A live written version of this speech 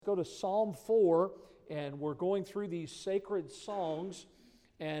go to Psalm 4, and we're going through these sacred songs.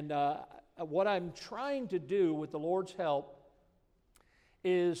 And what I'm trying to do with the Lord's help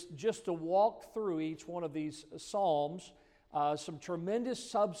is just to walk through each one of these psalms, some tremendous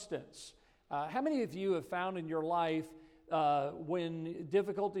substance. How many of you have found in your life when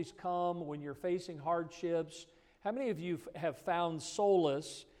difficulties come, when you're facing hardships, how many of you have found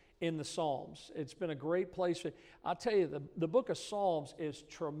solace in the Psalms? It's been a great place. I'll tell you, the book of Psalms is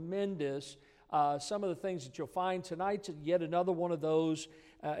tremendous. Some of the things that you'll find tonight, yet another one of those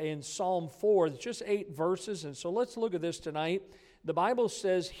in Psalm 4. It's just 8 verses, and so let's look at this tonight. The Bible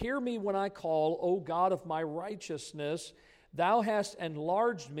says, "Hear me when I call, O God of my righteousness. Thou hast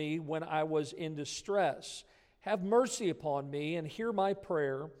enlarged me when I was in distress. Have mercy upon me and hear my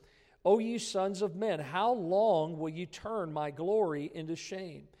prayer. O ye sons of men, how long will ye turn my glory into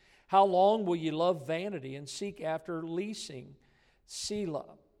shame? How long will ye love vanity and seek after leasing?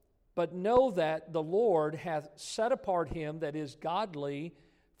 Selah. But know that the Lord hath set apart him that is godly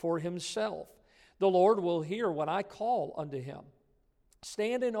for himself. The Lord will hear when I call unto him.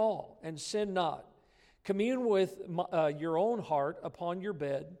 Stand in awe and sin not. Commune with your own heart upon your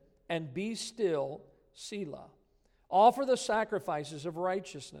bed, and be still, Selah. Offer the sacrifices of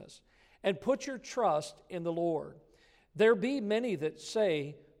righteousness, and put your trust in the Lord. There be many that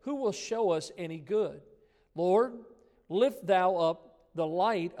say, Who will show us any good? Lord, lift thou up the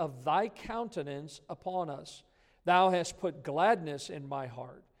light of thy countenance upon us. Thou hast put gladness in my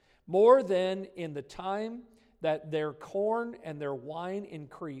heart, more than in the time that their corn and their wine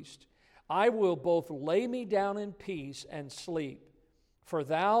increased. I will both lay me down in peace and sleep. For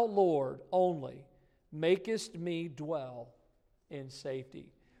thou, Lord, only makest me dwell in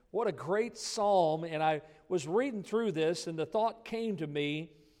safety." What a great psalm. And I was reading through this, and the thought came to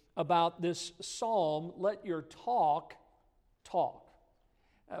me about this psalm, let your talk.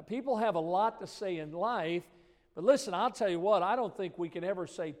 People have a lot to say in life, but listen, I'll tell you what, I don't think we can ever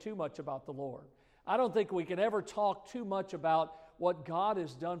say too much about the Lord. I don't think we can ever talk too much about what God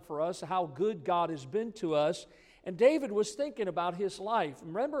has done for us, how good God has been to us. And David was thinking about his life.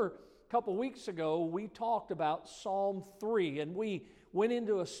 Remember, a couple weeks ago, we talked about Psalm 3, and we went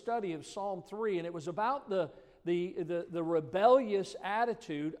into a study of Psalm 3, and it was about the rebellious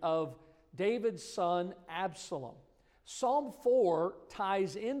attitude of David's son Absalom. Psalm 4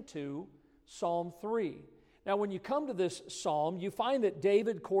 ties into Psalm 3. Now, when you come to this psalm, you find that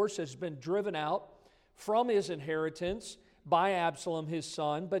David, of course, has been driven out from his inheritance by Absalom, his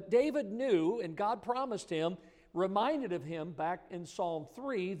son. But David knew, and God promised him, reminded of him back in Psalm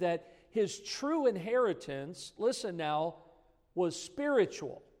 3, that his true inheritance, listen now, was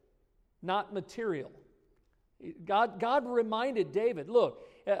spiritual, not material. God reminded David, look,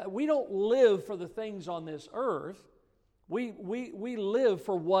 we don't live for the things on this earth. We live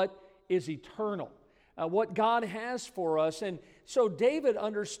for what is eternal, what God has for us. And so David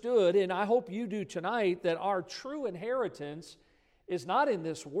understood, and I hope you do tonight, that our true inheritance is not in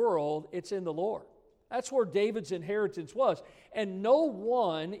this world, it's in the Lord. That's where David's inheritance was. And no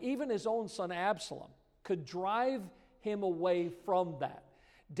one, even his own son Absalom, could drive him away from that.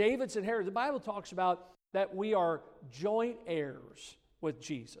 David's inheritance, the Bible talks about that we are joint heirs with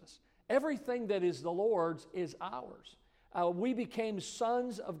Jesus. Everything that is the Lord's is ours. We became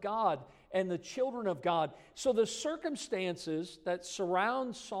sons of God and the children of God. So the circumstances that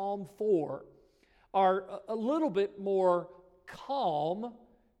surround Psalm 4 are a little bit more calm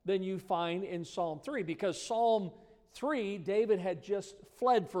than you find in Psalm 3, because Psalm 3, David had just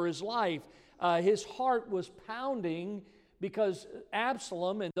fled for his life. His heart was pounding because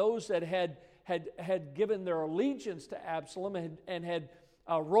Absalom and those that had given their allegiance to Absalom and had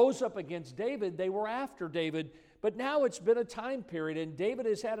rose up against David, they were after David. But now it's been a time period, and David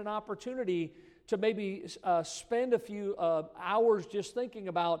has had an opportunity to maybe spend a few hours just thinking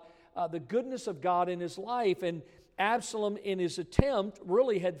about the goodness of God in his life. And Absalom, in his attempt,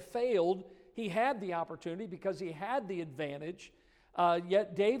 really had failed. He had the opportunity because he had the advantage.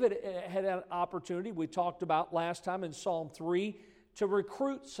 Yet David had an opportunity, we talked about last time in Psalm 3, to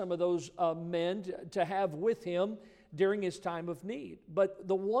recruit some of those men to have with him during his time of need. But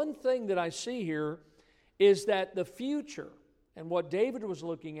the one thing that I see here is that the future, and what David was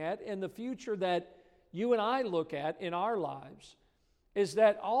looking at, and the future that you and I look at in our lives, is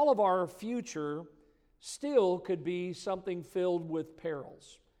that all of our future still could be something filled with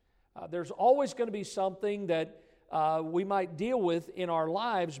perils. There's always going to be something that we might deal with in our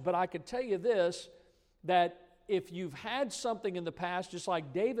lives, but I could tell you this, that if you've had something in the past, just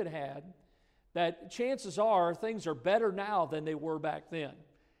like David had, that chances are things are better now than they were back then.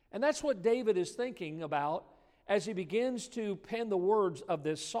 And that's what David is thinking about. as he begins to pen the words of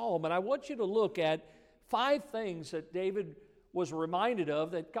this psalm. And I want you to look at 5 things that David was reminded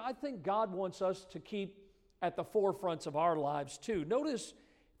of that I think God wants us to keep at the forefronts of our lives too. Notice,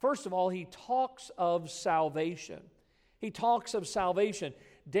 first of all, he talks of salvation. He talks of salvation.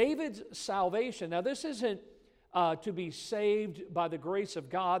 David's salvation. Now, this isn't to be saved by the grace of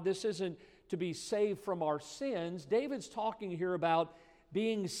God. This isn't to be saved from our sins. David's talking here about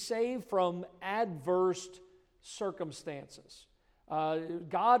being saved from adverse circumstances.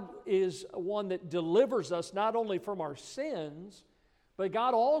 God is one that delivers us not only from our sins, but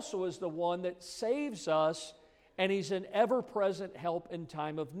God also is the one that saves us, and He's an ever-present help in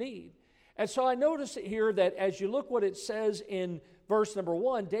time of need. And so I notice here that as you look what it says in verse number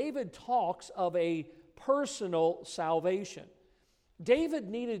 1, David talks of a personal salvation. David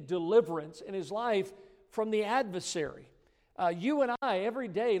needed deliverance in his life from the adversary. You and I, every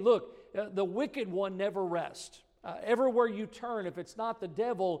day, look, the wicked one never rests. Everywhere you turn, if it's not the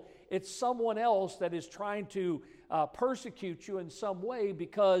devil, it's someone else that is trying to persecute you in some way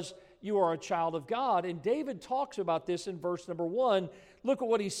because you are a child of God. And David talks about this in verse number 1. Look at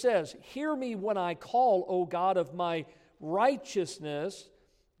what he says. Hear me when I call, O God of my righteousness.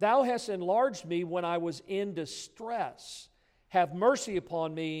 Thou hast enlarged me when I was in distress. Have mercy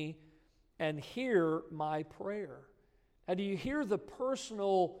upon me and hear my prayer. And do you hear the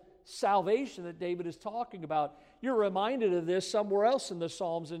personal salvation that David is talking about? You're reminded of this somewhere else in the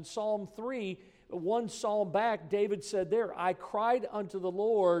Psalms. In Psalm 3, one psalm back, David said there, I cried unto the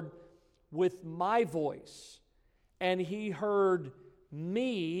Lord with my voice, and He heard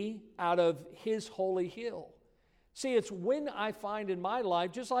me out of His holy hill. See, it's when I find in my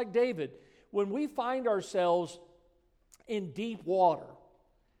life, just like David, when we find ourselves in deep water,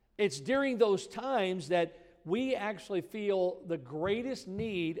 it's during those times that we actually feel the greatest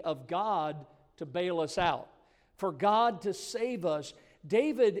need of God to bail us out, for God to save us.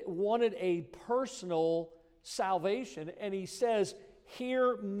 David wanted a personal salvation, and he says,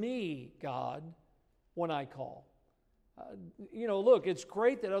 hear me, God, when I call. Look, it's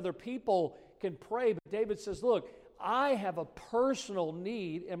great that other people can pray, but David says, look, I have a personal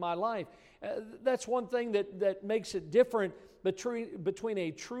need in my life. That's one thing that makes it different between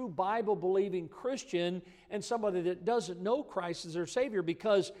a true Bible-believing Christian and somebody that doesn't know Christ as their Savior,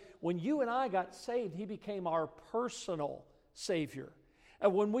 because when you and I got saved, He became our personal Savior.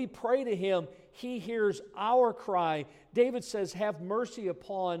 And when we pray to Him, He hears our cry. David says, have mercy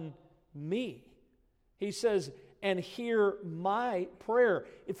upon me. He says, and hear my prayer.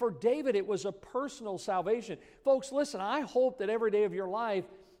 For David, it was a personal salvation. Folks, listen, I hope that every day of your life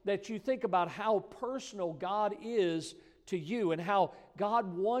that you think about how personal God is to you and how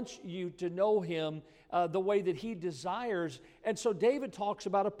God wants you to know Him the way that He desires. And so David talks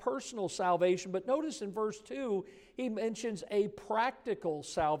about a personal salvation, but notice in verse 2, he mentions a practical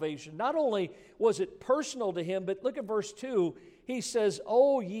salvation. Not only was it personal to him, but look at verse 2, he says,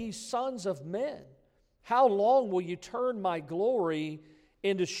 O ye sons of men, how long will you turn my glory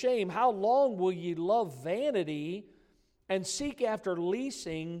into shame? How long will ye love vanity and seek after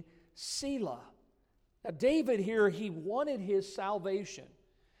leasing Selah? Now, David here, he wanted his salvation,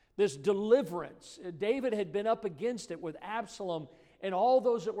 this deliverance. David had been up against it with Absalom and all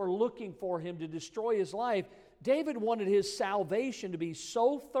those that were looking for him to destroy his life. David wanted his salvation to be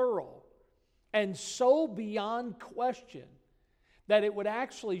so thorough and so beyond question that it would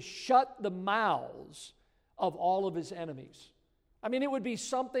actually shut the mouths of all of his enemies. I mean, it would be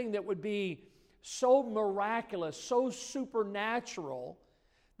something that would be so miraculous, so supernatural,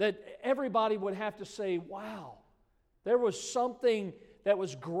 that everybody would have to say, wow, there was something that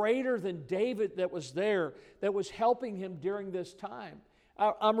was greater than David that was there, that was helping him during this time.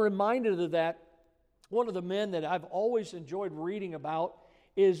 I'm reminded of that. One of the men that I've always enjoyed reading about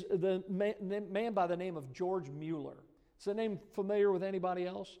is the man by the name of George Mueller. Is the name familiar with anybody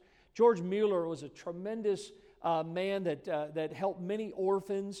else? George Mueller was a tremendous man that helped many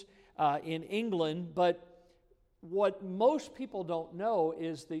orphans in England, but what most people don't know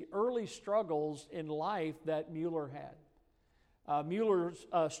is the early struggles in life that Mueller had. Mueller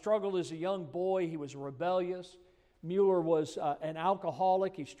struggled as a young boy. He was rebellious. Mueller was an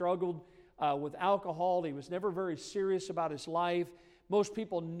alcoholic. He struggled with alcohol. He was never very serious about his life. Most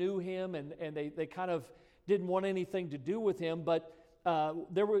people knew him, and they kind of didn't want anything to do with him. But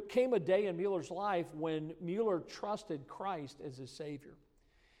came a day in Mueller's life when Mueller trusted Christ as his Savior.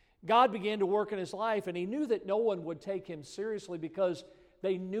 God began to work in his life, and he knew that no one would take him seriously because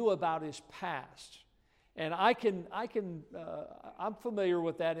they knew about his past. And I'm familiar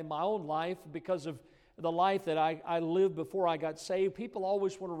with that in my own life because of the life that I lived before I got saved. People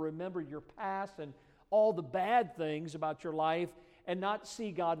always want to remember your past and all the bad things about your life and not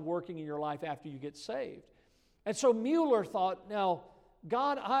see God working in your life after you get saved. And so Mueller thought, now,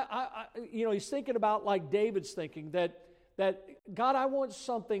 God, he's thinking about like David's thinking, that God, I want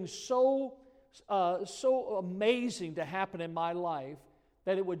something so amazing to happen in my life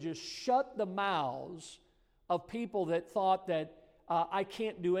that it would just shut the mouths of people that thought that I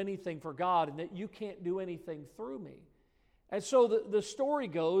can't do anything for God and that you can't do anything through me. And so the story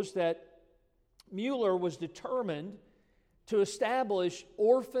goes that Mueller was determined to establish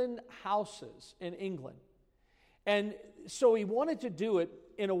orphan houses in England. And so he wanted to do it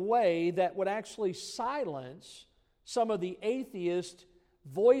in a way that would actually silence some of the atheist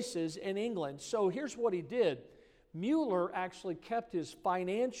voices in England. So here's what he did. Mueller actually kept his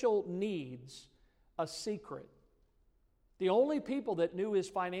financial needs a secret. The only people that knew his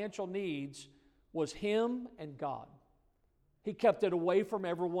financial needs was him and God. He kept it away from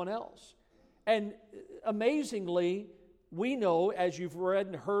everyone else. And amazingly, we know, as you've read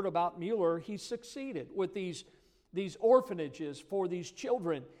and heard about Mueller, he succeeded with these orphanages for these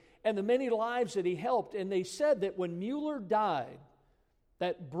children and the many lives that he helped. And they said that when Mueller died,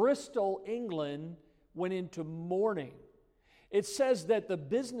 that Bristol, England, went into mourning. It says that the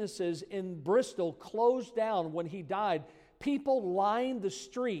businesses in Bristol closed down when he died. People lined the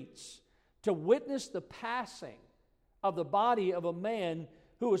streets to witness the passing of the body of a man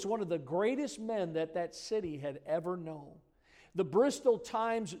who was one of the greatest men that that city had ever known. The Bristol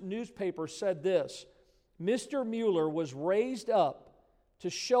Times newspaper said this: Mr. Mueller was raised up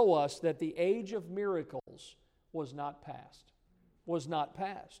to show us that the age of miracles was not past.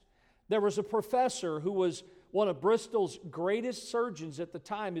 There was a professor who was one of Bristol's greatest surgeons at the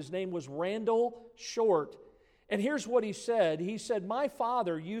time. His name was Randall Short. And here's what he said. He said, my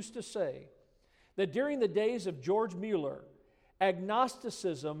father used to say that during the days of George Mueller,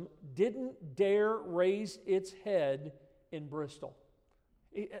 agnosticism didn't dare raise its head in Bristol.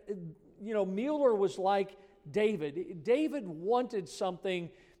 Mueller was like David. David wanted something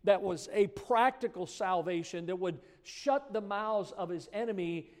that was a practical salvation that would shut the mouths of his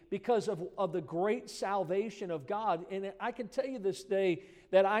enemy because of the great salvation of God. And I can tell you this day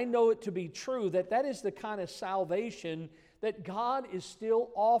that I know it to be true, that is the kind of salvation that God is still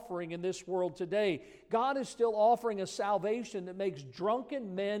offering in this world today. God is still offering a salvation that makes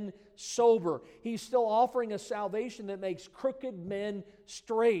drunken men sober. He's still offering a salvation that makes crooked men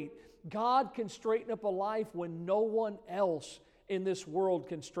straight. God can straighten up a life when no one else in this world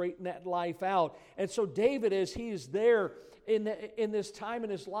can straighten that life out. And so David, as he is there in this time in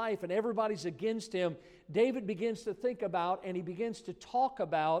his life and everybody's against him, David begins to think about and he begins to talk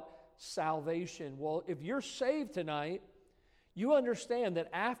about salvation. Well, if you're saved tonight, you understand that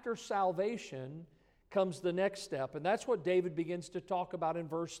after salvation comes the next step. And that's what David begins to talk about in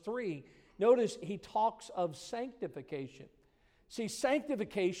verse 3. Notice he talks of sanctification. See,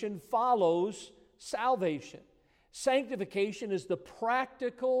 sanctification follows salvation. Sanctification is the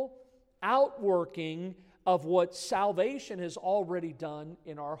practical outworking of what salvation has already done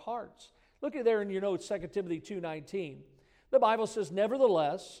in our hearts. Look at there in your notes, 2 Timothy 2:19. The Bible says,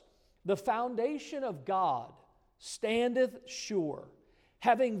 nevertheless, the foundation of God standeth sure,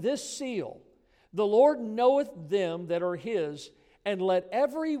 having this seal, the Lord knoweth them that are his, and let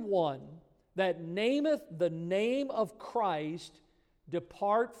every one that nameth the name of Christ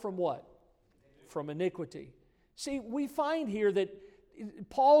depart from what? From iniquity. See, we find here that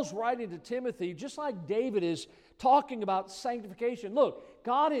Paul's writing to Timothy, just like David is talking about sanctification. Look,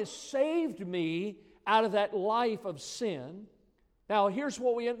 God has saved me out of that life of sin. Now, here's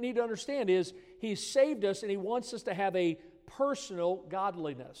what we need to understand is He's saved us and He wants us to have a personal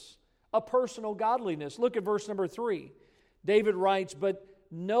godliness. A personal godliness. Look at verse number 3. David writes, but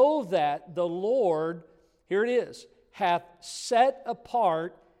know that the Lord, here it is, hath set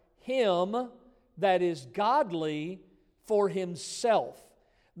apart him that is godly for himself.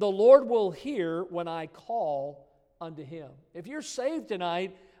 The Lord will hear when I call unto him. If you're saved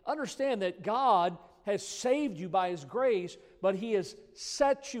tonight, understand that God has saved you by His grace, but He has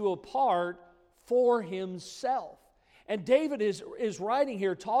set you apart for Himself. And David is writing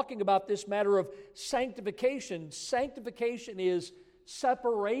here talking about this matter of sanctification. Sanctification is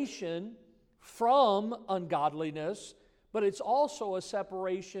separation from ungodliness, but it's also a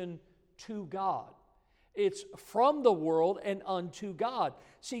separation to God. It's from the world and unto God.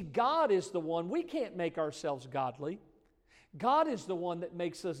 See, God is the one, we can't make ourselves godly. God is the one that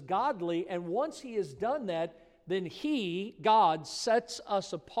makes us godly, and once He has done that, then He, God, sets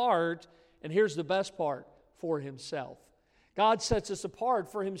us apart, and here's the best part, for Himself. God sets us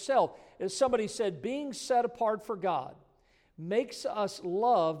apart for Himself. As somebody said, being set apart for God makes us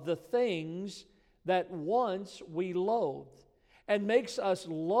love the things that once we loathed, and makes us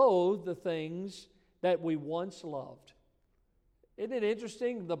loathe the things that we once loved. Isn't it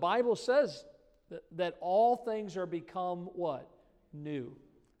interesting? The Bible says that all things are become what? New.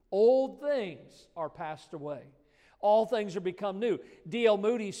 Old things are passed away. All things are become new. D.L.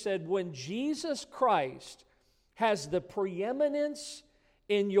 Moody said, when Jesus Christ has the preeminence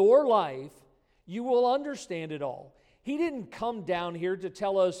in your life, you will understand it all. He didn't come down here to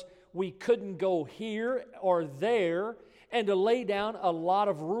tell us we couldn't go here or there and to lay down a lot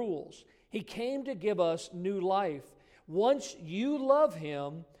of rules. He came to give us new life. Once you love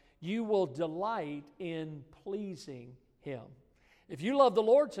Him, you will delight in pleasing Him. If you love the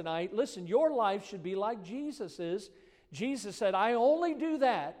Lord tonight, listen, your life should be like Jesus's. Jesus said, I only do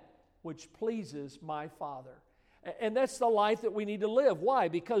that which pleases my Father. And that's the life that we need to live. Why?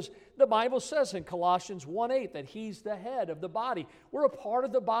 Because the Bible says in Colossians 1:8 that He's the head of the body. We're a part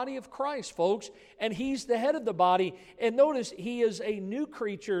of the body of Christ, folks, and He's the head of the body. And notice, He is a new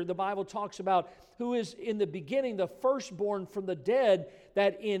creature, the Bible talks about, who is in the beginning the firstborn from the dead,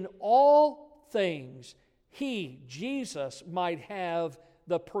 that in all things He, Jesus, might have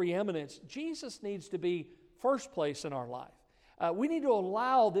the preeminence. Jesus needs to be first place in our life. We need to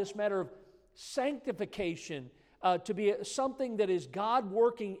allow this matter of sanctification to be something that is God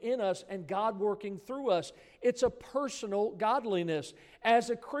working in us and God working through us. It's a personal godliness.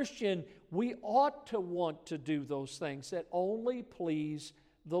 As a Christian, we ought to want to do those things that only please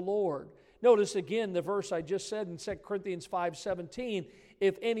the Lord. Notice again the verse I just said in 2 Corinthians 5:17,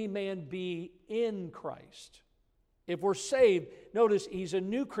 if any man be in Christ. If we're saved, notice He's a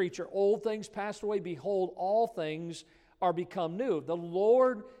new creature. Old things passed away. Behold, all things are become new. The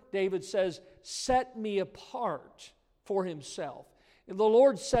Lord, David says, set me apart for Himself. And the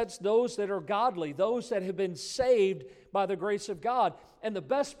Lord sets those that are godly, those that have been saved by the grace of God. And the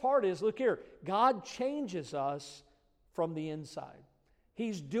best part is, look here, God changes us from the inside.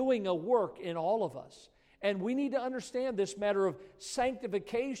 He's doing a work in all of us. And we need to understand this matter of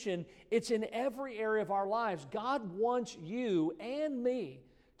sanctification. It's in every area of our lives. God wants you and me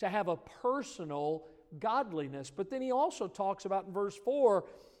to have a personal godliness. But then He also talks about in verse 4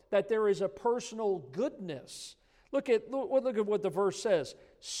 that there is a personal goodness. Look at what the verse says.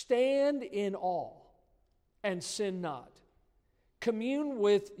 Stand in awe and sin not. Commune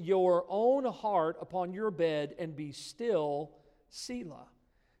with your own heart upon your bed and be still, Selah.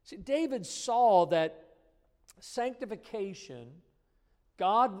 See, David saw that sanctification,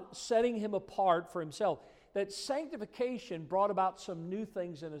 God setting him apart for Himself, that sanctification brought about some new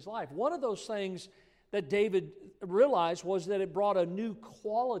things in his life. One of those things that David realized was that it brought a new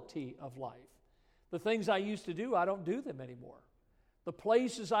quality of life. The things I used to do, I don't do them anymore. The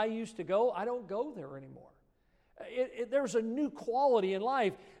places I used to go, I don't go there anymore. There's a new quality in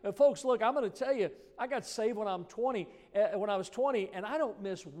life. Folks, look, I'm going to tell you, I got saved when I was 20, and I don't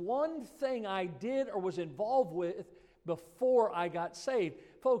miss one thing I did or was involved with before I got saved.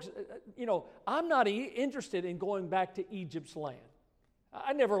 Folks, I'm not interested in going back to Egypt's land.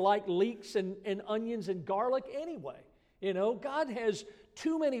 I never liked leeks and onions and garlic anyway. God has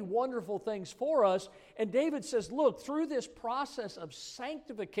too many wonderful things for us. And David says, look, through this process of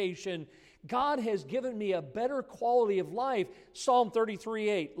sanctification, God has given me a better quality of life. Psalm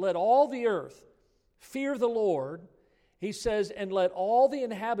 33:8, let all the earth fear the Lord. He says, and let all the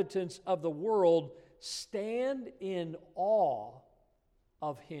inhabitants of the world stand in awe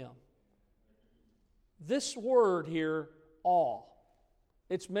of Him. This word here, awe,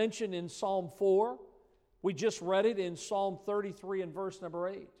 it's mentioned in Psalm 4. We just read it in Psalm 33 and verse number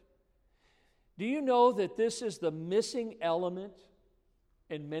 8. Do you know that this is the missing element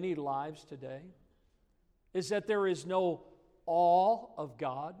in many lives today? Is that there is no awe of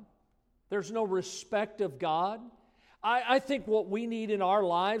God. There's no respect of God. I think what we need in our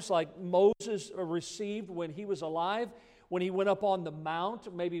lives, like Moses received when he was alive, when he went up on the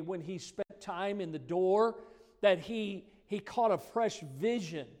mount, maybe when he spent time in the door, that he caught a fresh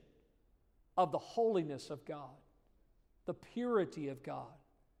vision of the holiness of God, the purity of God.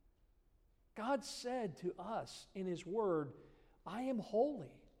 God said to us in His Word, I am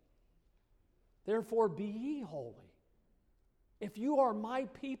holy, therefore be ye holy. If you are my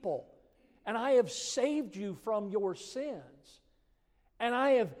people, and I have saved you from your sins, and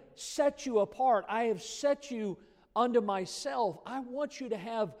I have set you apart, I have set you unto myself, I want you to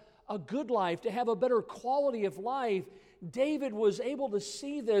have a good life, to have a better quality of life. David was able to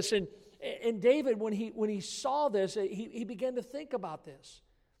see this, and David, when he saw this, he began to think about this.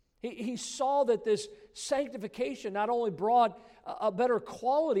 He saw that this sanctification not only brought a better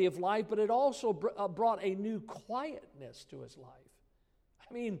quality of life, but it also brought a new quietness to his life.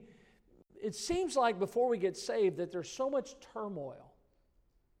 I mean, it seems like before we get saved that there's so much turmoil.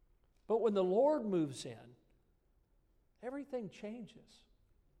 But when the Lord moves in, everything changes.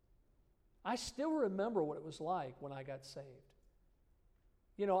 I still remember what it was like when I got saved.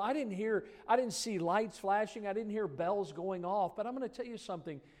 You know, I didn't see lights flashing, I didn't hear bells going off, but I'm going to tell you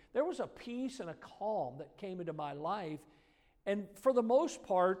something. There was a peace and a calm that came into my life, and for the most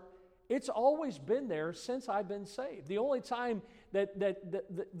part, it's always been there since I've been saved. The only time that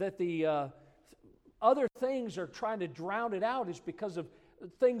the other things are trying to drown it out is because of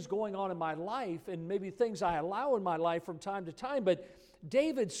things going on in my life and maybe things I allow in my life from time to time. But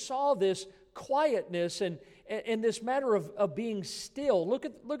David saw this quietness and this matter of being still. Look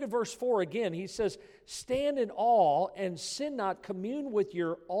at verse 4 again. He says, "Stand in awe and sin not, commune with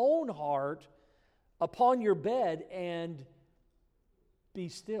your own heart upon your bed and be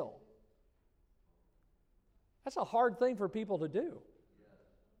still." That's a hard thing for people to do.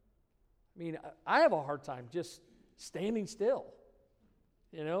 I mean, I have a hard time just standing still.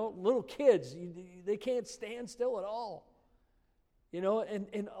 You know, little kids, they can't stand still at all. You know,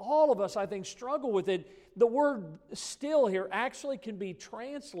 and all of us, I think, struggle with it. The word still here actually can be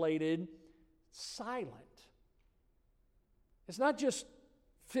translated silent. It's not just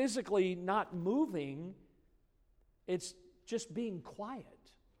physically not moving, it's just being quiet.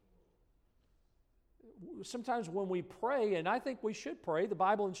 Sometimes when we pray, and I think we should pray, the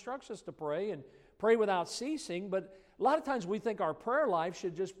Bible instructs us to pray and pray without ceasing, but a lot of times we think our prayer life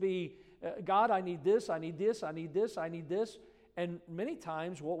should just be, God, I need this, I need this, I need this, I need this. And many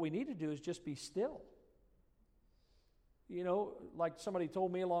times what we need to do is just be still. You know, like somebody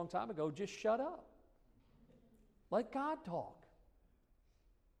told me a long time ago, just shut up. Let God talk.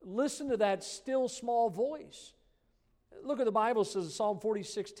 Listen to that still small voice. Look at the Bible says in Psalm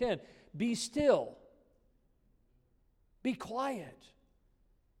 46:10, "Be still, be quiet,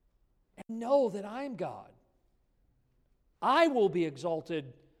 and know that I am God. I will be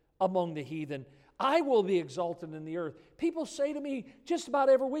exalted among the heathen. I will be exalted in the earth." People say to me just about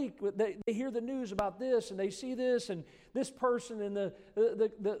every week, they hear the news about this, and they see this, and this person, and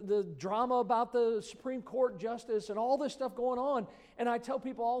the drama about the Supreme Court justice, and all this stuff going on. And I tell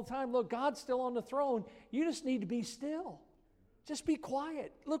people all the time, look, God's still on the throne. You just need to be still. Just be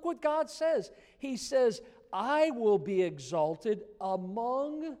quiet. Look what God says. He says, "I will be exalted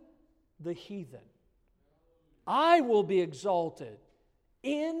among the heathen. I will be exalted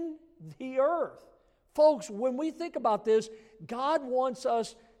in the earth." Folks, when we think about this, God wants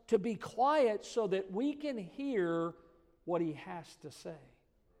us to be quiet so that we can hear what He has to say.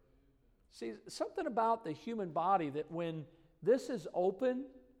 See, something about the human body that when this is open,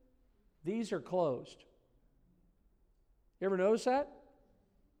 these are closed. You ever notice that?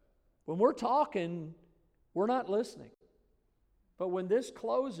 When we're talking, we're not listening. But when this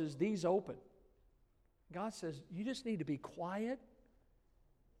closes, these open. God says, you just need to be quiet.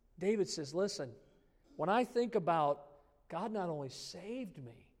 David says, listen, when I think about God not only saved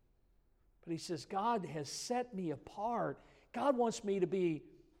me, but he says, God has set me apart. God wants me to be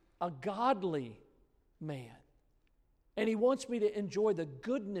a godly man. And he wants me to enjoy the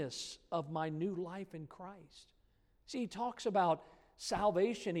goodness of my new life in Christ. See, he talks about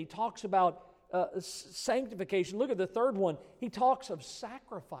salvation. He talks about sanctification. Look at the third one. He talks of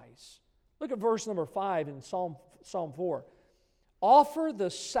sacrifice. Look at verse number 5 in Psalm 4. Offer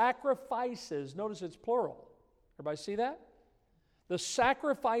the sacrifices. Notice it's plural. Everybody see that? The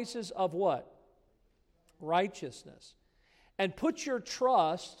sacrifices of what? Righteousness. And put your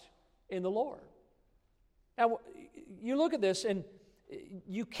trust in the Lord. Now, you look at this and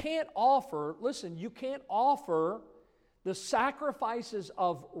you can't offer, listen, you can't offer the sacrifices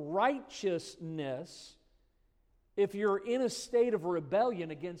of righteousness if you're in a state of rebellion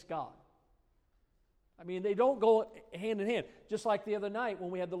against God. I mean, they don't go hand in hand. Just like the other night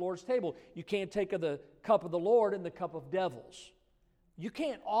when we had the Lord's table, you can't take of the cup of the Lord and the cup of devils. You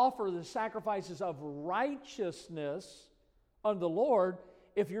can't offer the sacrifices of righteousness unto the Lord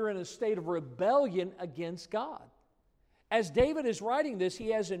if you're in a state of rebellion against God. As David is writing this, he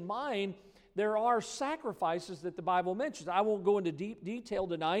has in mind there are sacrifices that the Bible mentions. I won't go into deep detail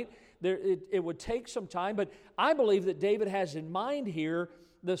tonight. It would take some time, but I believe that David has in mind here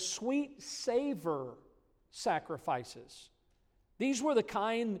the sweet savor sacrifices. These were the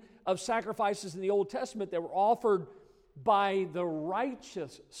kind of sacrifices in the Old Testament that were offered by the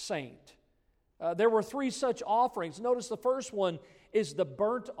righteous saint. There were 3 such offerings. Notice the first one is the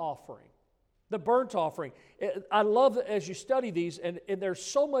burnt offering. The burnt offering. I love as you study these, and there's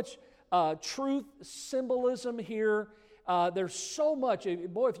so much truth, symbolism here. There's so much.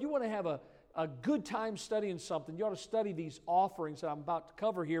 Boy, if you want to have a good time studying something, you ought to study these offerings that I'm about to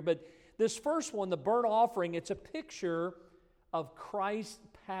cover here. But This first one, the burnt offering, it's a picture of Christ's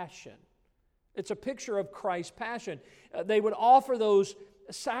passion. It's a picture of Christ's passion. They would offer those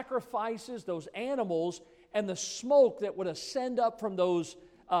sacrifices, those animals, and the smoke that would ascend up from those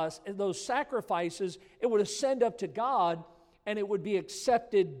sacrifices, it would ascend up to God, and it would be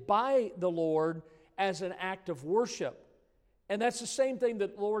accepted by the Lord as an act of worship. And that's the same thing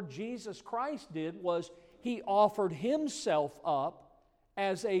that Lord Jesus Christ did, was He offered Himself up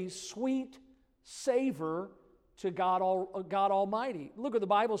as a sweet savor to God Almighty. Look what the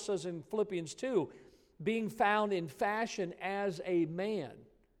Bible says in Philippians 2, being found in fashion as a man,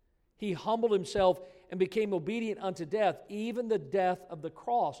 He humbled Himself and became obedient unto death, even the death of the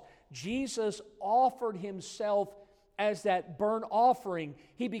cross. Jesus offered Himself as that burnt offering.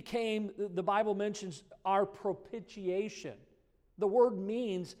 He became, the Bible mentions, our propitiation. The word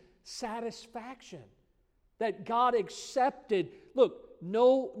means satisfaction. That God accepted, look,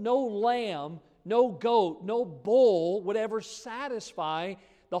 no lamb, no goat, no bull would ever satisfy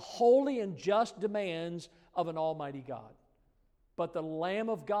the holy and just demands of an almighty God. But the Lamb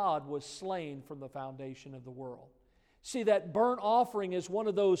of God was slain from the foundation of the world. See, that burnt offering is one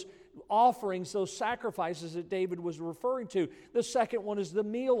of those offerings, those sacrifices that David was referring to. The second one is the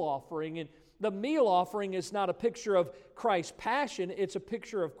meal offering. And the meal offering is not a picture of Christ's passion, it's a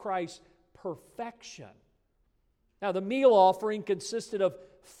picture of Christ's perfection. Now, the meal offering consisted of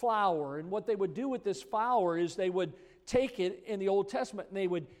flour, and what they would do with this flour is they would take it in the Old Testament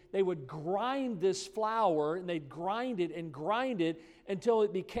and they would grind this flour, and they'd grind it until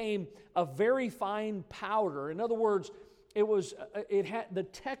it became a very fine powder. In other words, it had the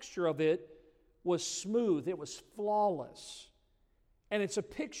texture of it was smooth, it was flawless. And it's a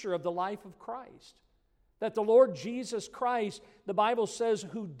picture of the life of Christ. That the Lord Jesus Christ, the Bible says,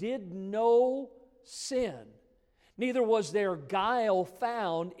 who did no sin, neither was there guile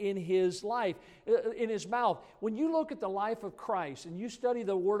found in His life, in His mouth. When you look at the life of Christ and you study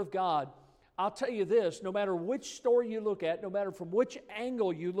the Word of God, I'll tell you this, no matter which story you look at, no matter from which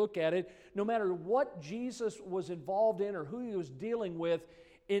angle you look at it, no matter what Jesus was involved in or who He was dealing with,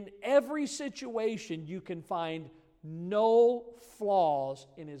 in every situation you can find no flaws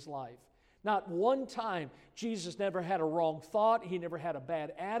in His life. Not one time. Jesus never had a wrong thought. He never had a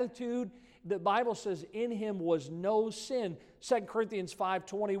bad attitude. The Bible says in Him was no sin. 2 Corinthians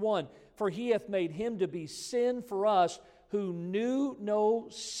 5:21, for He hath made Him to be sin for us who knew no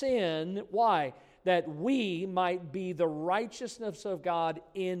sin. Why? That we might be the righteousness of God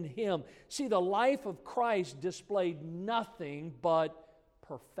in Him. See, the life of Christ displayed nothing but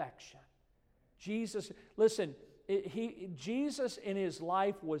perfection. Jesus, listen, Jesus in His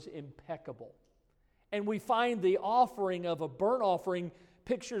life was impeccable. And we find the offering of a burnt offering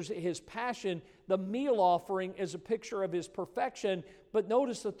pictures His passion. The meal offering is a picture of His perfection. But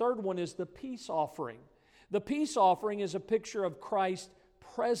notice the third one is the peace offering. The peace offering is a picture of Christ's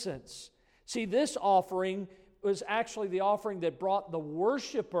presence. See, this offering was actually the offering that brought the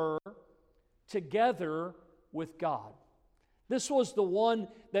worshiper together with God. This was the one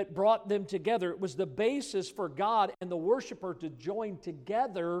that brought them together. It was the basis for God and the worshiper to join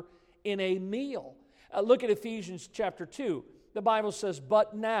together in a meal. Look at Ephesians chapter 2. The Bible says,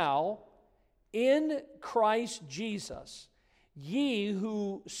 but now, in Christ Jesus, ye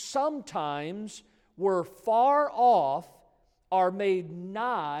who sometimes were far off are made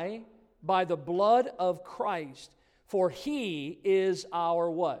nigh by the blood of Christ. For He is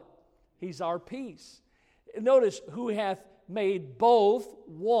our what? He's our peace. Notice, who hath made both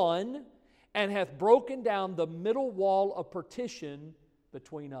one, and hath broken down the middle wall of partition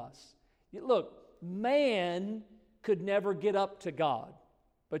between us. Look, man could never get up to God.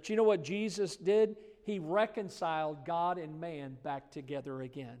 But you know what Jesus did? He reconciled God and man back together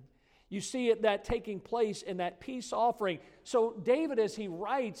again. You see that taking place in that peace offering. So David, as he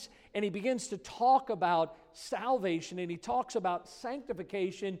writes and he begins to talk about salvation and he talks about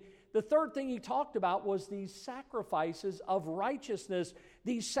sanctification, the third thing he talked about was these sacrifices of righteousness.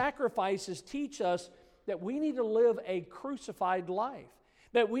 These sacrifices teach us that we need to live a crucified life,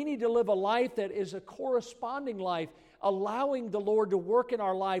 that we need to live a life that is a corresponding life, allowing the Lord to work in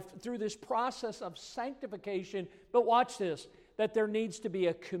our life through this process of sanctification. But watch this, that there needs to be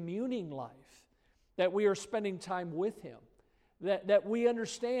a communing life, that we are spending time with Him, that we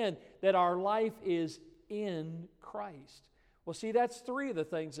understand that our life is in Christ. Well, see, that's three of the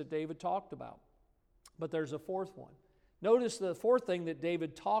things that David talked about. But there's a fourth one. Notice the fourth thing that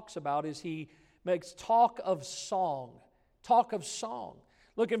David talks about is he makes talk of song. Talk of song.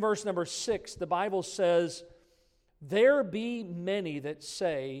 Look in verse number 6. The Bible says, there be many that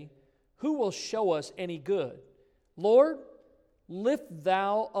say, who will show us any good? Lord, lift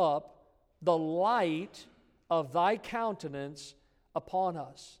thou up the light of thy countenance upon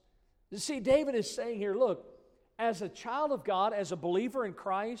us. You see, David is saying here, look, as a child of God, as a believer in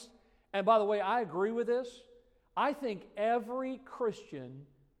Christ, and by the way, I agree with this, I think every Christian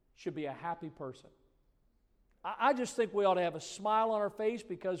should be a happy person. I just think we ought to have a smile on our face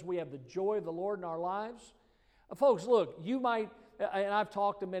because we have the joy of the Lord in our lives. Folks, look, you might, and I've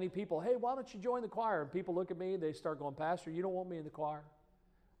talked to many people, hey, why don't you join the choir? And people look at me and they start going, Pastor, you don't want me in the choir.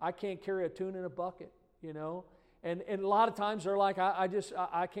 I can't carry a tune in a bucket, you know. And a lot of times they're like,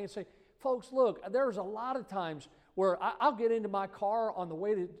 I can't say. Folks, look, there's a lot of times where I'll get into my car on the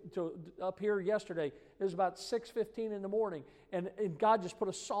way to up here yesterday. It was about 6:15 in the morning, and God just put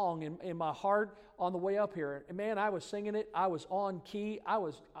a song in my heart on the way up here. And man, I was singing it. I was on key.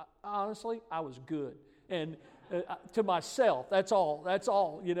 Honestly, I was good. And to myself, that's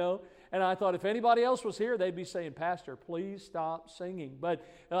all, you know. And I thought if anybody else was here, they'd be saying, Pastor, please stop singing. But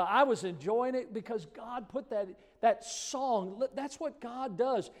I was enjoying it because God put that song. That's what God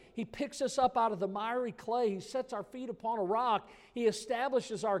does. He picks us up out of the miry clay. He sets our feet upon a rock. He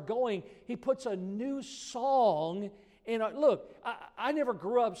establishes our going. He puts a new song in our... Look, I never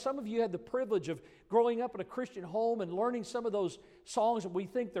grew up. Some of you had the privilege of growing up in a Christian home and learning some of those songs that we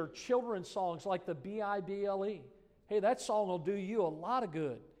think they're children's songs, like the B-I-B-L-E. Hey, that song will do you a lot of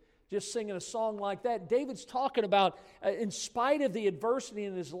good. Just singing a song like that. David's talking about, in spite of the adversity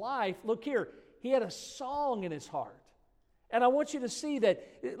in his life, look here, he had a song in his heart. And I want you to see that,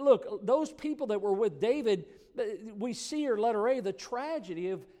 look, those people that were with David, we see here, letter A, the tragedy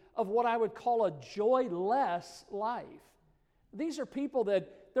of what I would call a joyless life. These are people that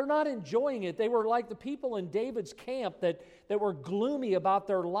they're not enjoying it. They were like the people in David's camp that were gloomy about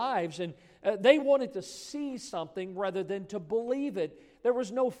their lives, and they wanted to see something rather than to believe it. There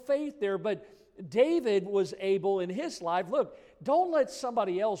was no faith there, but David was able in his life, look, don't let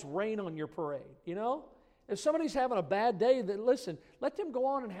somebody else rain on your parade, you know? If somebody's having a bad day, then listen, let them go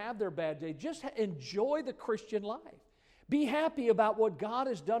on and have their bad day. Just enjoy the Christian life. Be happy about what God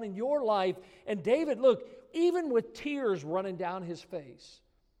has done in your life. And David, look, even with tears running down his face,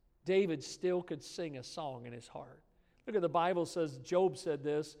 David still could sing a song in his heart. Look at the Bible says, Job said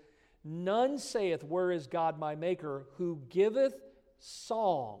this, none saith, where is God my maker, who giveth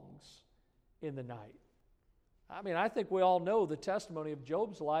songs in the night. I mean, I think we all know the testimony of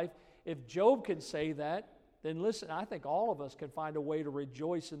Job's life. If Job can say that, then listen, I think all of us can find a way to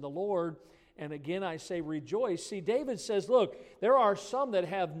rejoice in the Lord. And again, I say rejoice. See, David says, look, there are some that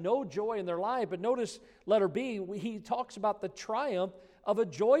have no joy in their life, but notice letter B, he talks about the triumph of a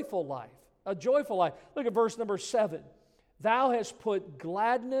joyful life. A joyful life. Look at verse number 7. Thou hast put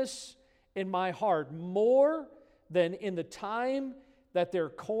gladness in my heart more than in the time that their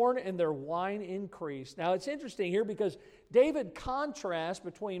corn and their wine increased. Now, it's interesting here because David contrasts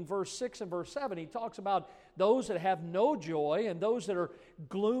between verse 6 and verse 7. He talks about those that have no joy and those that are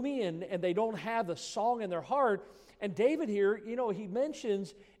gloomy and they don't have the song in their heart. And David here, you know, he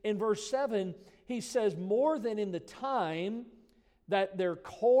mentions in verse 7, he says, more than in the time that their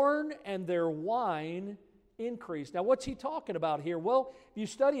corn and their wine increased. Now, what's he talking about here? Well, if you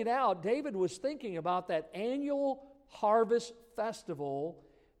study it out, David was thinking about that annual harvest festival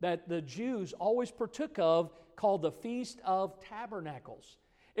that the Jews always partook of called the Feast of Tabernacles.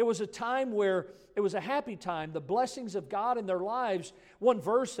 It was a time where it was a happy time, the blessings of God in their lives. One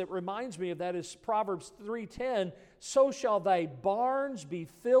verse that reminds me of that is Proverbs 3:10, so shall thy barns be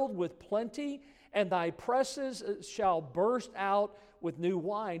filled with plenty, and thy presses shall burst out with new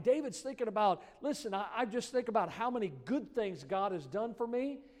wine. David's thinking about, listen, I just think about how many good things God has done for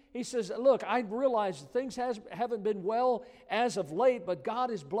me. He says, look, I realize things haven't been well as of late, but God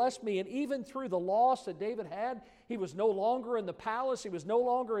has blessed me. And even through the loss that David had, he was no longer in the palace. He was no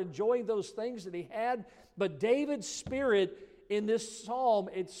longer enjoying those things that he had. But David's spirit in this psalm,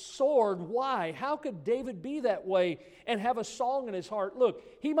 it soared. Why? How could David be that way and have a song in his heart? Look,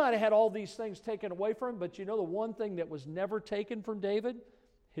 he might have had all these things taken away from him, but you know the one thing that was never taken from David?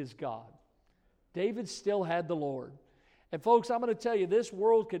 His God. David still had the Lord. And folks, I'm going to tell you, this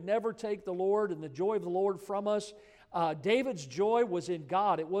world could never take the Lord and the joy of the Lord from us. David's joy was in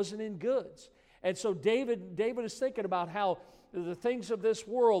God. It wasn't in goods. And so David is thinking about how the things of this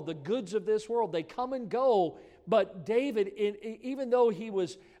world, the goods of this world, they come and go. But David, even though he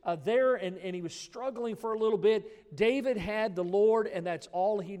was there and he was struggling for a little bit, David had the Lord, and that's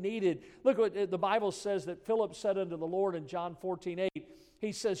all he needed. Look what the Bible says that Philip said unto the Lord in John 14:8.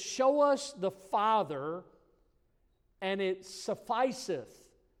 He says, show us the Father, and it sufficeth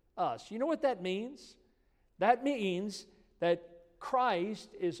us. You know what that means? That means that Christ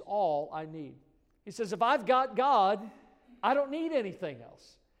is all I need. He says, if I've got God, I don't need anything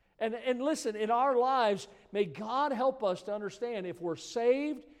else. And listen, in our lives, may God help us to understand if we're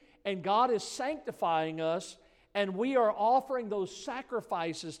saved and God is sanctifying us and we are offering those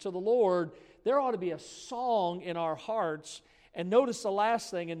sacrifices to the Lord, there ought to be a song in our hearts. And notice the last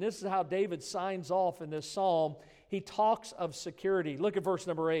thing, and this is how David signs off in this psalm. He talks of security. Look at verse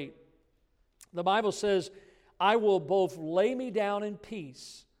number 8. The Bible says, I will both lay me down in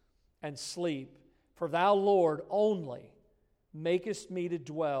peace and sleep, for thou, Lord, only makest me to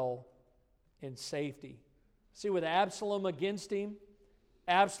dwell in safety. See, with Absalom against him,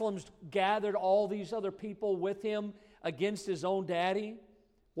 Absalom's gathered all these other people with him against his own daddy.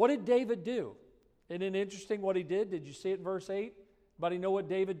 What did David do? Isn't it interesting what he did? Did you see it in verse 8? Anybody know what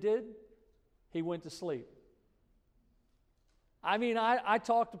David did? He went to sleep. I mean, I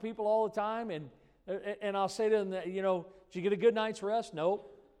talk to people all the time, and I'll say to them, that, you know, did you get a good night's rest? Nope.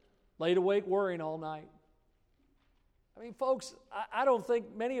 Laid awake worrying all night. I mean, folks, I don't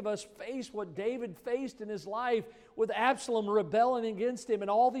think many of us face what David faced in his life with Absalom rebelling against him and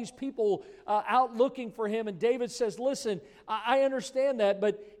all these people out looking for him. And David says, listen, I understand that,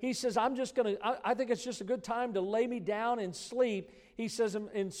 but he says, I think it's just a good time to lay me down and sleep. He says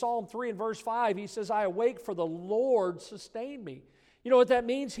in Psalm 3 and verse 5, he says, I awake for the Lord sustained me. You know what that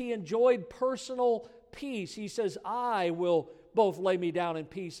means? He enjoyed personal peace. He says, I will both lay me down in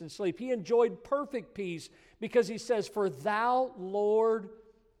peace and sleep. He enjoyed perfect peace because he says, for thou, Lord,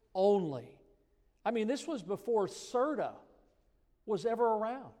 only. I mean, this was before Serta was ever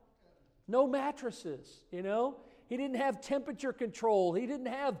around. No mattresses, you know. He didn't have temperature control. He didn't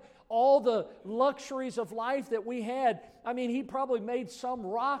have all the luxuries of life that we had. I mean, he probably made some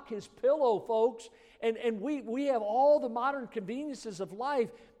rock his pillow, folks. And we have all the modern conveniences of life.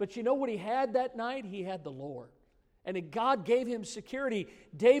 But you know what he had that night? He had the Lord. And God gave him security.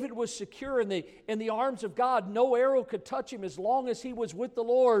 David was secure in the arms of God. No arrow could touch him as long as he was with the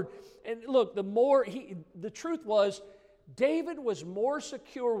Lord. And look, the truth was, David was more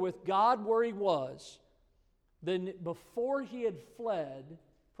secure with God where he was than before he had fled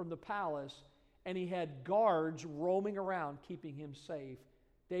from the palace and he had guards roaming around keeping him safe.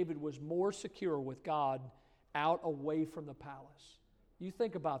 David was more secure with God out away from the palace. You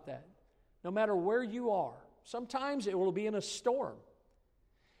think about that. No matter where you are, sometimes it will be in a storm.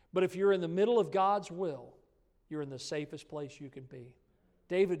 But if you're in the middle of God's will, you're in the safest place you can be.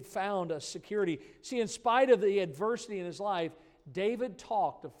 David found a security. See, in spite of the adversity in his life, David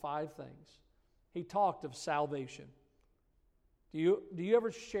talked of 5 things. He talked of salvation. Do you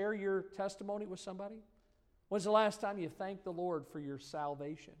ever share your testimony with somebody? When's the last time you thanked the Lord for your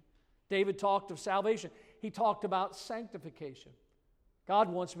salvation? David talked of salvation. He talked about sanctification. God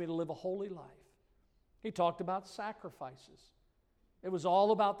wants me to live a holy life. He talked about sacrifices. It was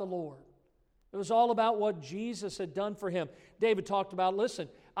all about the Lord. It was all about what Jesus had done for him. David talked about, listen,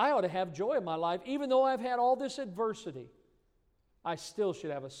 I ought to have joy in my life. Even though I've had all this adversity, I still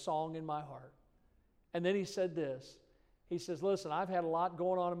should have a song in my heart. And then he said this. He says, listen, I've had a lot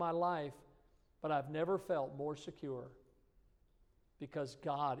going on in my life, but I've never felt more secure because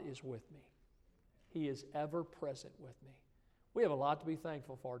God is with me. He is ever present with me. We have a lot to be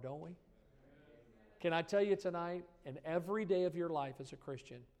thankful for, don't we? Can I tell you tonight, and every day of your life as a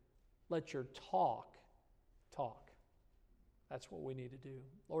Christian, let your talk. That's what we need to do.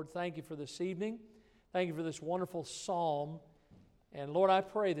 Lord, thank you for this evening. Thank you for this wonderful psalm. And Lord, I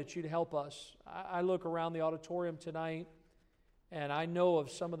pray that you'd help us. I look around the auditorium tonight, and I know of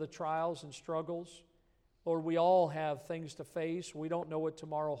some of the trials and struggles. Lord, we all have things to face. We don't know what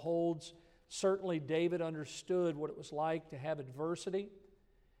tomorrow holds. Certainly, David understood what it was like to have adversity.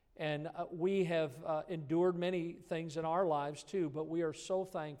 And we have endured many things in our lives too, but we are so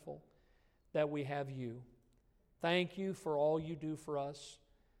thankful that we have you. Thank you for all you do for us.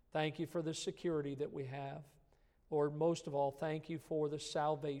 Thank you for the security that we have. Lord, most of all, thank you for the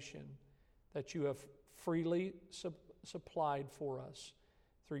salvation that you have freely supplied for us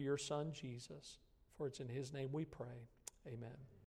through your Son, Jesus. For it's in his name we pray. Amen.